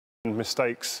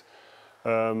mistakes,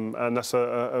 and that's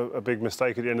a big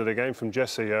mistake at the end of the game from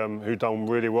Jesse, who done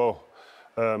really well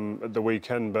at the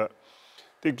weekend. But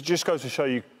it just goes to show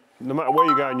you, no matter where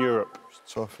you go in Europe,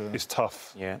 it's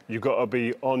tough. Yeah. You've got to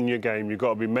be on your game. You've got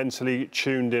to be mentally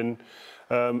tuned in.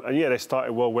 And yeah, they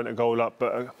started well, went a goal up,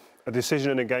 but a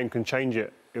decision in a game can change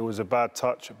it. It was a bad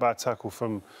touch, a bad tackle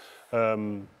from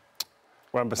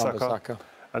Wan-Bissaka.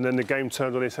 And then the game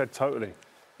turned on its head totally.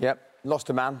 Yep, lost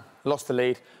a man, lost the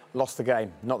lead, lost the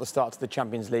game. Not the start to the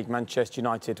Champions League. Manchester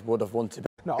United would have wanted.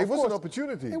 No, it was an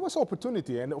opportunity. It was an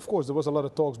opportunity, and of course there was a lot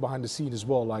of talks behind the scenes as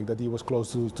well, like that he was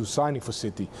close to signing for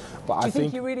City. But Do you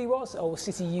think he really was, or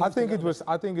City used? I think it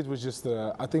was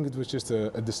just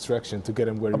a distraction to get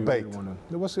him where he really wanted.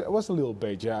 It was a little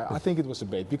bait, yeah. I think it was a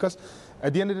bait because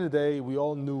at the end of the day, we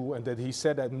all knew, and that he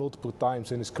said that multiple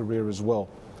times in his career as well.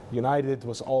 United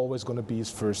was always going to be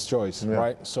his first choice,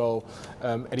 right? So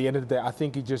at the end of the day, I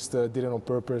think he just did it on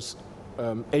purpose,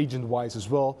 agent-wise as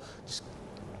well. Just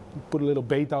put a little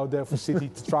bait out there for City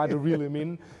to try to reel him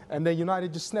in, and then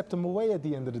United just snapped him away at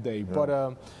the end of the day. Yeah.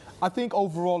 But I think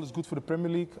overall it's good for the Premier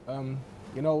League.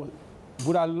 You know,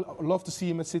 would I love to see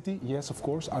him at City? Yes, of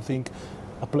course. I think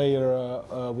a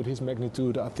player with his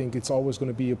magnitude, I think it's always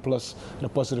going to be a plus and a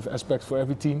positive aspect for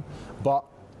every team. But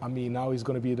I mean, now he's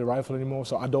going to be the rival anymore,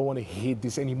 so I don't want to hate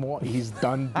this anymore. He's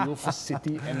done deal for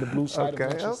City and the blue side of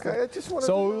Manchester. Okay, I just want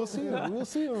so we'll see him. We'll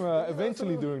see him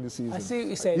eventually during the season. I see what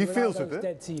you're saying. He feels it,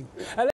 dead to you.